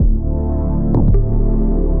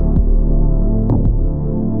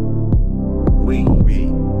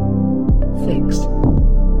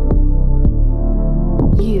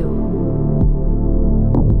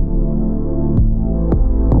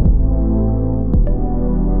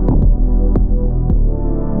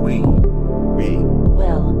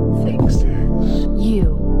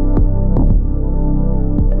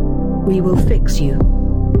We will fix you.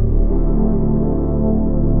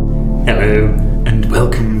 Hello, and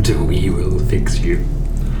welcome to We Will Fix You.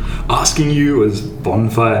 Asking you as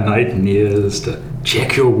bonfire night nears to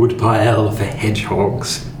check your woodpile for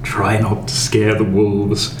hedgehogs, try not to scare the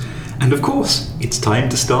wolves, and of course, it's time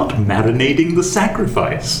to start marinating the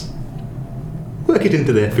sacrifice. Work it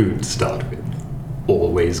into their food to start with.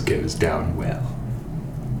 Always goes down well.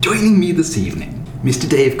 Joining me this evening, Mr.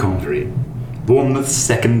 Dave Convery, Bournemouth's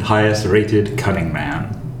second highest rated cunning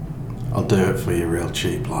man. I'll do it for you real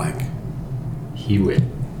cheap, like. He will.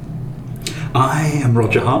 I am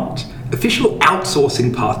Roger Hart, official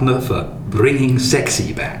outsourcing partner for bringing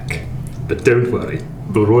sexy back. But don't worry,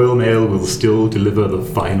 the Royal Mail will still deliver the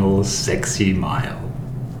final sexy mile.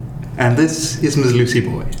 And this is Ms. Lucy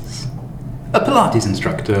Boyes, a Pilates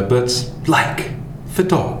instructor, but like for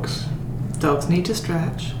dogs. Dogs need to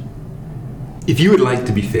stretch. If you would like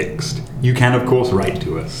to be fixed, you can of course write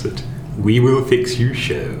to us at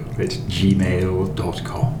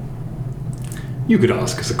wewillfixyoushow@gmail.com. You could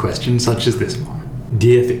ask us a question such as this one.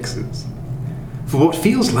 Dear Fixers, for what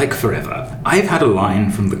feels like forever, I've had a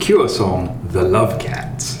line from the Cure song The Love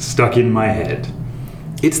Cats stuck in my head.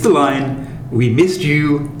 It's the line, "We missed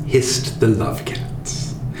you, hissed the Love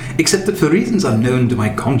Cats." Except that for reasons unknown to my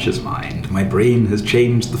conscious mind, my brain has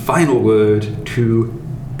changed the final word to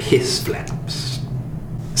piss flaps.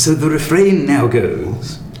 So the refrain now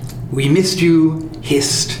goes, "We missed you,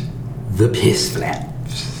 hissed the piss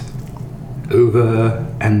flaps." Over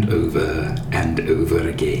and over and over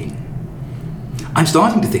again. I'm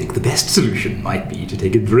starting to think the best solution might be to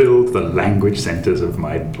take a drill to the language centers of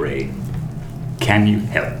my brain. Can you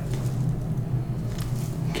help?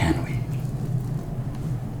 Can we?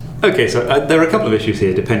 Okay, so there are a couple of issues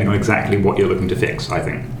here depending on exactly what you're looking to fix, I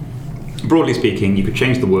think. Broadly speaking, you could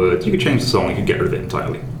change the words, you could change the song, you could get rid of it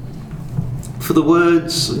entirely. For the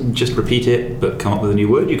words, just repeat it, but come up with a new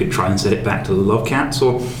word. You could try and set it back to the Love Cats,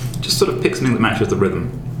 or just sort of pick something that matches the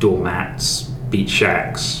rhythm. Doormats, beach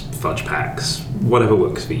shacks, fudge packs, whatever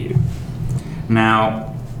works for you.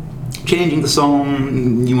 Now, changing the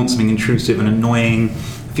song, you want something intrusive and annoying.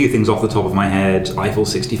 A few things off the top of my head. Eiffel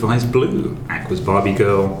 65's Blue, Aqua's Barbie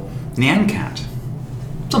Girl, Nyan Cat.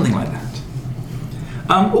 Something like that.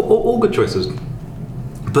 All good choices.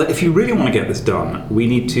 But if you really want to get this done, we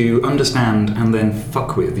need to understand and then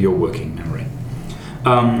fuck with your working memory.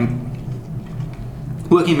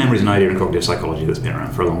 Working memory is an idea in cognitive psychology that's been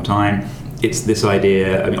around for a long time. It's this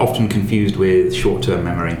idea, often confused with short-term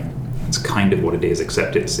memory. It's kind of what it is,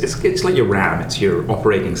 except it's like your RAM, it's your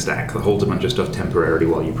operating stack that holds a bunch of stuff temporarily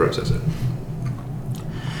while you process it.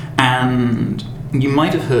 And you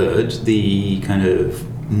might have heard the kind of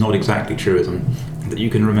not exactly truism that you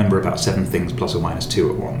can remember about 7 things plus or minus 2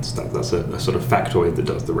 at once. That's a sort of factoid that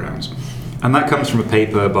does the rounds. And that comes from a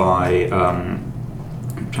paper by a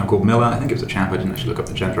chap called Miller. I think it was a chap, I didn't actually look up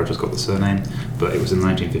the gender, I just got the surname. But it was in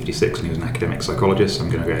 1956 and he was an academic psychologist, so I'm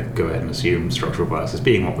going to go ahead and assume structural biases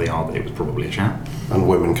being what they are, that it was probably a chap. And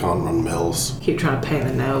women can't run mills. Keep trying to paint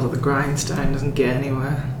the nails with a grindstone, doesn't get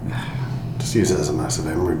anywhere. Just use it as a massive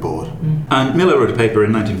emery board. And Miller wrote a paper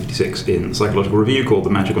in 1956 in Psychological Review called The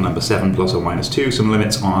Magical Number 7 plus or minus 2, Some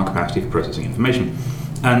Limits on Our Capacity for Processing Information.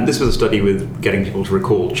 And this was a study with getting people to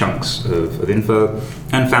recall chunks of info,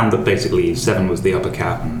 and found that basically 7 was the upper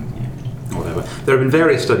cap and whatever. There have been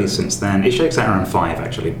various studies since then. It shakes out around 5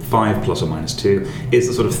 actually. 5 plus or minus 2 is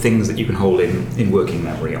the sort of things that you can hold in working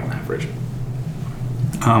memory on average.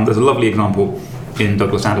 There's a lovely example in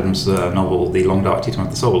Douglas Adams' novel The Long Dark Teaching of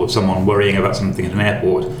the Soul of someone worrying about something at an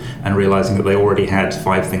airport and realising that they already had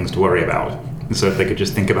 5 things to worry about. And so if they could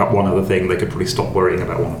just think about one other thing, they could probably stop worrying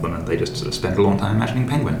about one of them, and they just sort of spend a long time imagining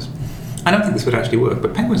penguins. I don't think this would actually work,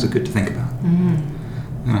 but penguins are good to think about.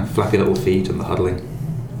 Flappy little feet and the huddling.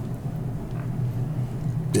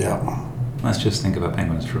 Yeah. Let's just think about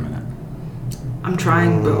penguins for a minute. I'm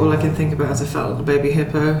trying, but all I can think about is a fat little baby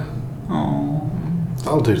hippo. Oh.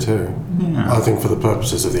 I'll do too. Yeah. I think for the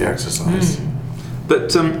purposes of the exercise.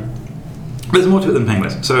 But there's more to it than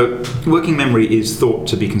penguins. So working memory is thought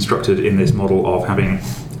to be constructed in this model of having,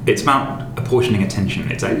 it's about apportioning attention.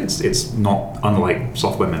 It's not unlike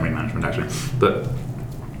software memory management actually, but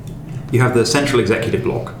you have the central executive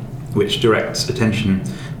block, which directs attention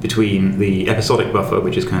between the episodic buffer,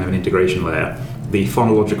 which is kind of an integration layer, the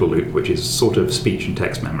phonological loop, which is sort of speech and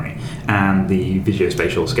text memory, and the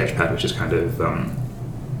visuospatial sketchpad, which is kind of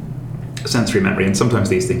sensory memory, and sometimes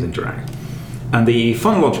these things interact. And the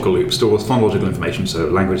phonological loop stores phonological information, so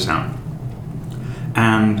language sound,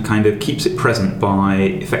 and kind of keeps it present by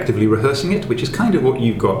effectively rehearsing it, which is kind of what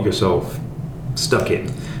you've got yourself stuck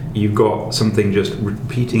in. You've got something just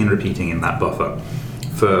repeating and repeating in that buffer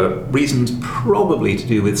for reasons probably to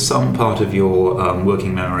do with some part of your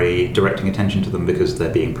working memory directing attention to them because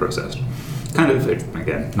they're being processed. Kind of,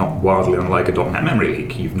 again, not wildly unlike a .NET memory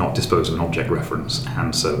leak. You've not disposed of an object reference,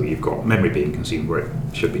 and so you've got memory being consumed where it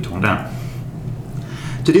should be torn down.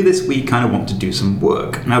 To do this, we kind of want to do some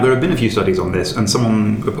work. Now, there have been a few studies on this, and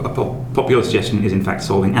a popular suggestion is in fact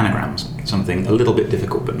solving anagrams, something a little bit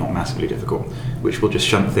difficult but not massively difficult, which will just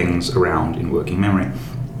shunt things around in working memory.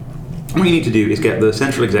 What you need to do is get the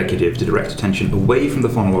central executive to direct attention away from the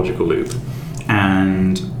phonological loop,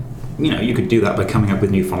 and you could do that by coming up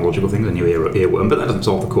with new phonological things, a new earworm, but that doesn't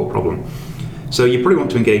solve the core problem. So you probably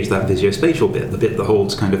want to engage that visuospatial bit, the bit that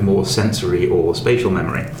holds kind of more sensory or spatial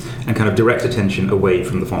memory, and kind of direct attention away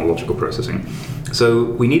from the phonological processing. So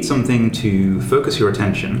we need something to focus your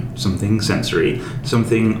attention, something sensory,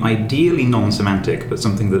 something ideally non-semantic, but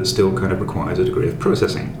something that still kind of requires a degree of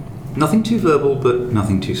processing. Nothing too verbal, but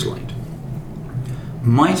nothing too slight.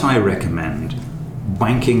 Might I recommend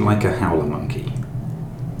wanking like a howler monkey?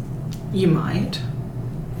 You might.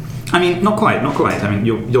 I mean, not quite. I mean,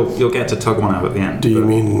 you'll get to tug one out at the end. Do you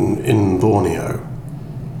mean in Borneo?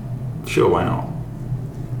 Sure, why not?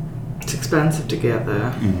 It's expensive to get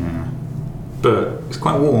there. Yeah. But it's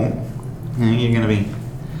quite warm. If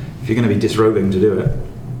you're gonna be disrobing to do it.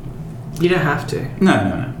 You don't have to.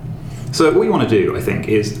 No. So what you want to do, I think,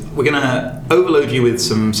 is we're going to overload you with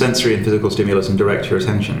some sensory and physical stimulus and direct your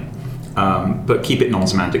attention, but keep it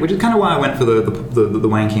non-semantic, which is kind of why I went for the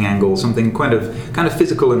wanking angle, something kind of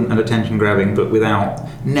physical and attention grabbing, but without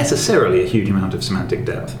necessarily a huge amount of semantic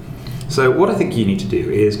depth. So what I think you need to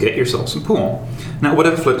do is get yourself some porn. Now,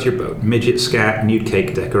 whatever floats your boat, midget scat, nude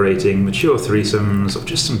cake decorating, mature threesomes, or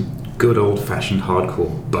just some good old-fashioned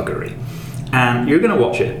hardcore buggery. And you're going to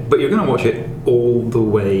watch it, but you're going to watch it all the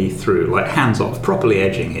way through, like hands off, properly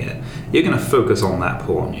edging here. You're going to focus on that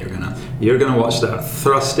porn. You're going to watch that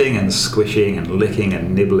thrusting and squishing and licking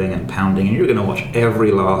and nibbling and pounding, and you're going to watch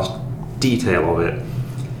every last detail of it.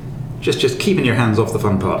 Just keeping your hands off the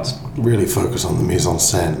fun parts. Really focus on the mise en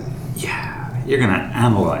scène. Yeah, you're going to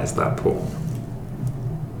analyze that porn.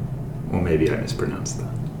 Or maybe I mispronounced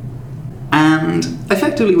that. And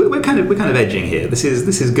effectively, we're kind of edging here. This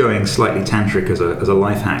is going slightly tantric as a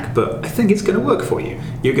life hack, but I think it's going to work for you.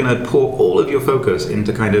 You're going to pour all of your focus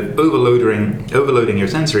into kind of overloading your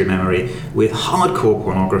sensory memory with hardcore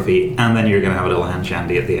pornography, and then you're going to have a little hand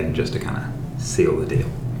shandy at the end just to kind of seal the deal.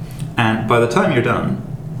 And by the time you're done,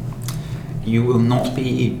 you will not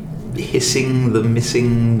be hissing the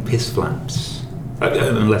missing piss flaps,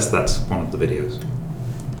 unless that's one of the videos.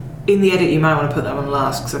 In the edit, you might want to put that one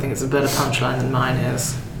last because I think it's a better punchline than mine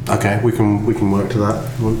is. Okay, we can work to that.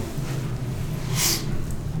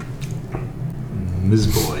 Ms.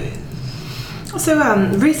 Boy. So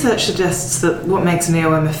research suggests that what makes an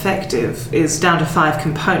earworm effective is down to 5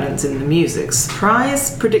 components in the music: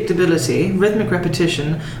 surprise, predictability, rhythmic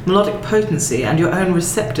repetition, melodic potency, and your own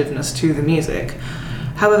receptiveness to the music.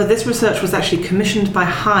 However, this research was actually commissioned by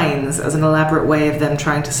Heinz as an elaborate way of them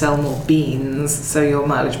trying to sell more beans, so your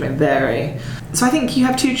mileage may vary. So I think you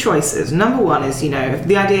have 2 choices. Number 1 is, the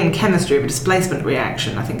idea in chemistry of a displacement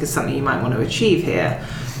reaction, I think is something you might want to achieve here.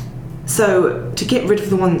 So to get rid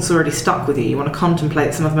of the one that's already stuck with you, you want to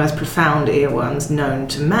contemplate some of the most profound earworms known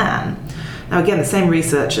to man. Now again, the same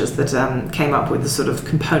researchers that came up with the sort of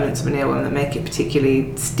components of an earworm that make it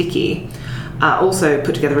particularly sticky also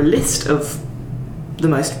put together a list of the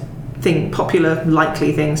most popular,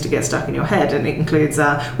 likely things to get stuck in your head, and it includes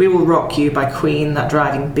We Will Rock You by Queen. That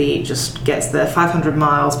driving beat just gets there. 500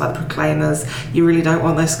 Miles by the Proclaimers. You really don't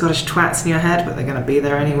want those Scottish twats in your head, but they're going to be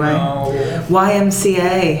there anyway. No.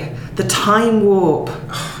 YMCA, The Time Warp.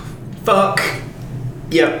 Fuck.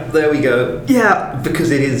 Yep, there we go. Yeah. Because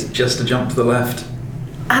it is just a jump to the left.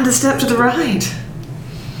 And a step to the right.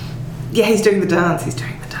 Yeah, he's doing the dance.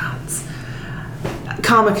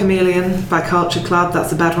 Karma Chameleon by Culture Club,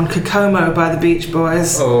 that's a bad one. Kokomo by the Beach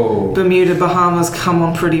Boys. Oh. Bermuda, Bahamas, Come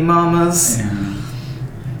On Pretty Mamas. Yeah.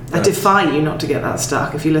 I defy you not to get that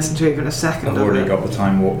stuck if you listen to even a second I've of already it. got the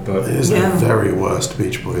Time Warp, but It is the very worst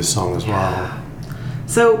Beach Boys song as well.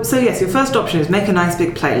 So yes, your first option is make a nice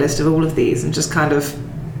big playlist of all of these and just kind of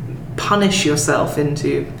punish yourself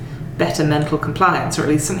into better mental compliance, or at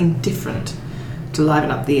least something different to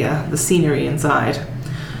liven up the scenery inside.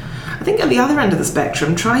 I think at the other end of the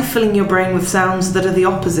spectrum, try filling your brain with sounds that are the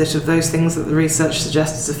opposite of those things that the research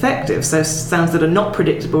suggests is effective, so sounds that are not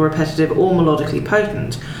predictable, repetitive, or melodically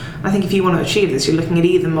potent. I think if you want to achieve this, you're looking at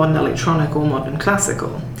either modern electronic or modern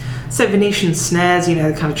classical. So Venetian snares, the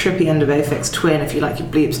kind of trippy end of Aphex Twin, if you like your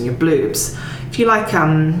bleeps and your bloops. If you like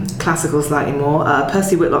classical slightly more,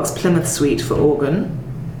 Percy Whitlock's Plymouth Suite for organ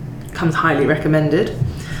comes highly recommended.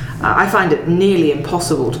 I find it nearly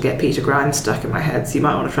impossible to get Peter Grimes stuck in my head, so you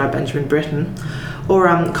might want to try Benjamin Britten. Or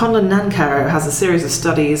Conlon Nancarrow has a series of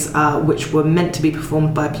studies which were meant to be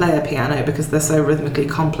performed by a player piano because they're so rhythmically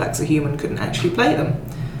complex a human couldn't actually play them.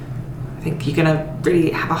 I think you're going to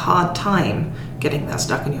really have a hard time getting that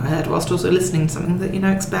stuck in your head whilst also listening to something that,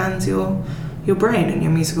 expands your brain and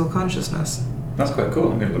your musical consciousness. That's quite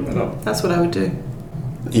cool. I'm going to look that up. That's what I would do.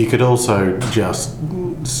 You could also just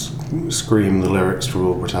scream the lyrics to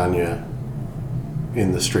Rule Britannia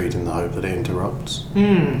in the street in the hope that it interrupts.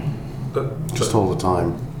 But Just all the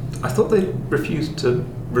time. I thought they refused to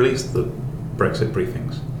release the Brexit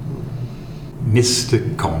briefings.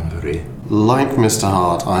 Mr. Convery. Like Mr.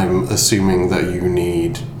 Hart, I'm assuming that you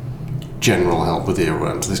need general help with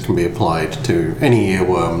earworms. This can be applied to any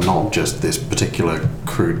earworm, not just this particular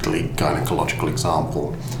crudely gynecological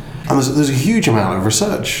example. And there's a huge amount of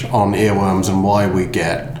research on earworms and why we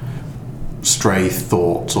get stray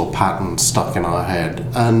thoughts or patterns stuck in our head.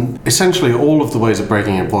 And essentially all of the ways of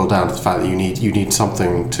breaking it boil down to the fact that you need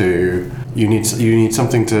something to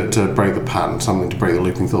break the pattern, something to break the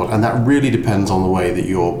looping thought. And that really depends on the way that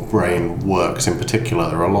your brain works in particular.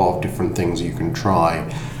 There are a lot of different things you can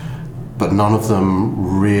try, but none of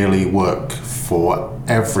them really work for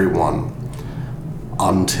everyone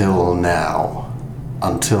until now.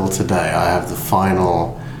 Until today, I have the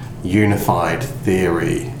final unified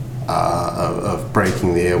theory of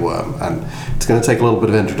breaking the earworm, and it's going to take a little bit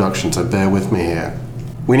of introduction, so bear with me here.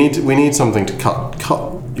 We need something to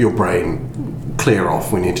cut your brain clear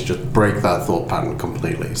off. We need to just break that thought pattern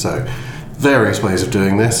completely. So various ways of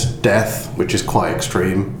doing this: death, which is quite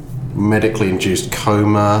extreme; medically induced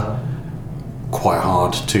coma, quite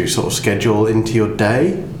hard to sort of schedule into your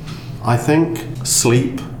day, I think.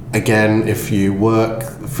 Sleep, again, if you work,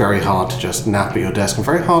 very hard to just nap at your desk, and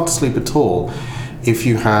very hard to sleep at all if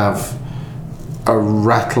you have a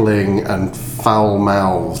rattling and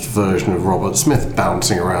foul-mouthed version of Robert Smith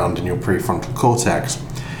bouncing around in your prefrontal cortex.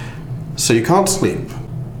 So you can't sleep.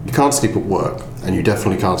 You can't sleep at work, and you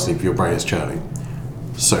definitely can't sleep if your brain is churning.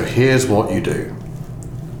 So here's what you do.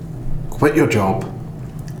 Quit your job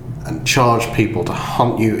and charge people to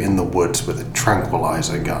hunt you in the woods with a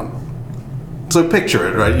tranquilizer gun. So picture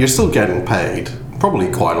it, right? You're still getting paid, probably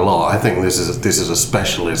quite a lot. I think this is a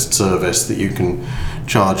specialist service that you can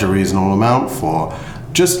charge a reasonable amount for.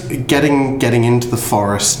 Just getting into the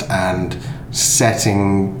forest and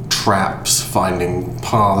setting traps, finding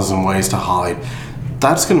paths and ways to hide,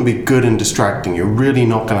 that's going to be good and distracting. You're really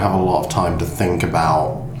not going to have a lot of time to think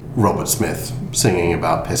about Robert Smith singing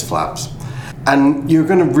about piss flaps. And you're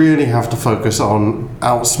going to really have to focus on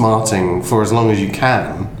outsmarting, for as long as you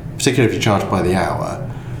can, particularly if you're charged by the hour,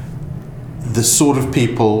 the sort of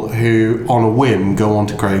people who, on a whim, go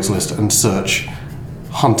onto Craigslist and search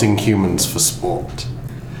hunting humans for sport.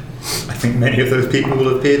 I think many of those people will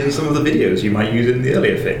have appeared in some of the videos you might use in the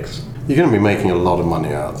earlier fix. You're going to be making a lot of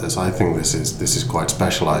money out of this. I think this is quite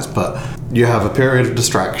specialised, but you have a period of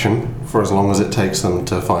distraction for as long as it takes them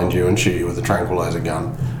to find you and shoot you with a tranquilizer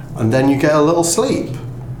gun, and then you get a little sleep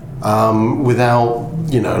without,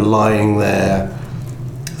 lying there,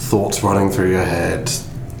 thoughts running through your head,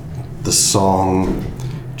 the song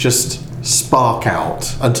just spark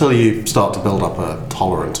out until you start to build up a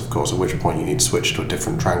tolerance, of course, at which point you need to switch to a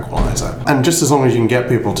different tranquilizer. And just as long as you can get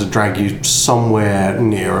people to drag you somewhere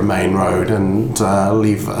near a main road and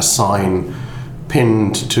leave a sign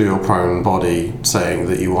pinned to your prone body saying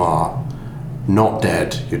that you are not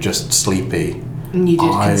dead, you're just sleepy. And you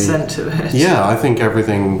did consent to it. Yeah, I think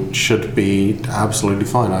everything should be absolutely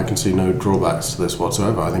fine. I can see no drawbacks to this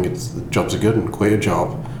whatsoever. I think the jobs are good, and quit your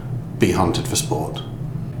job, be hunted for sport.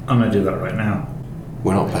 I'm going to do that right now.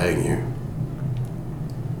 We're not paying you.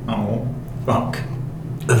 Oh, fuck.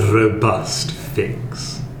 A robust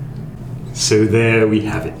fix. So there we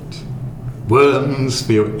have it. Worms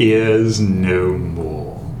for your ears no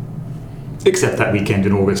more. Except that weekend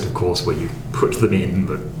in August, of course, where you put them in,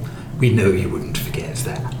 but we know you wouldn't forget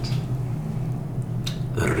that.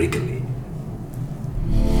 Wrigley.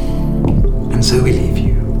 And so we leave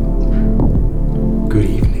you. Good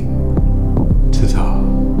evening.